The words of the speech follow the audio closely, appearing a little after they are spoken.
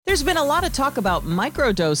There's been a lot of talk about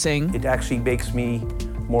microdosing. It actually makes me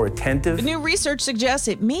more attentive. The new research suggests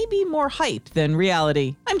it may be more hype than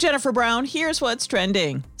reality. I'm Jennifer Brown. Here's what's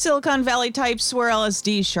trending. Silicon Valley types swear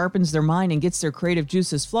LSD sharpens their mind and gets their creative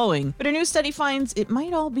juices flowing, but a new study finds it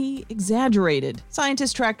might all be exaggerated.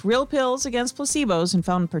 Scientists tracked real pills against placebos and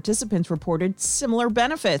found participants reported similar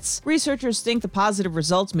benefits. Researchers think the positive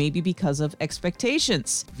results may be because of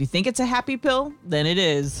expectations. If you think it's a happy pill, then it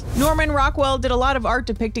is. Norman Rockwell did a lot of art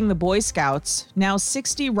depicting the Boy Scouts. Now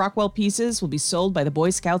 60 Rockwell pieces will be sold by the Boy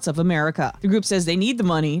Scouts of America. The group says they need the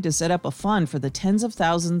money to set up a fund for the tens of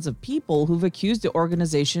thousands of people who've accused the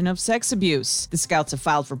organization of sex abuse. The Scouts have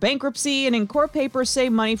filed for bankruptcy, and in court papers say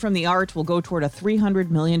money from the art will go toward a $300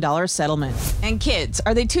 million settlement. And kids,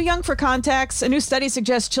 are they too young for contacts? A new study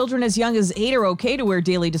suggests children as young as 8 are okay to wear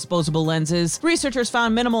daily disposable lenses. Researchers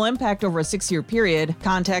found minimal impact over a 6-year period.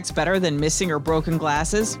 Contacts better than missing or broken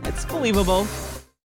glasses? It's believable.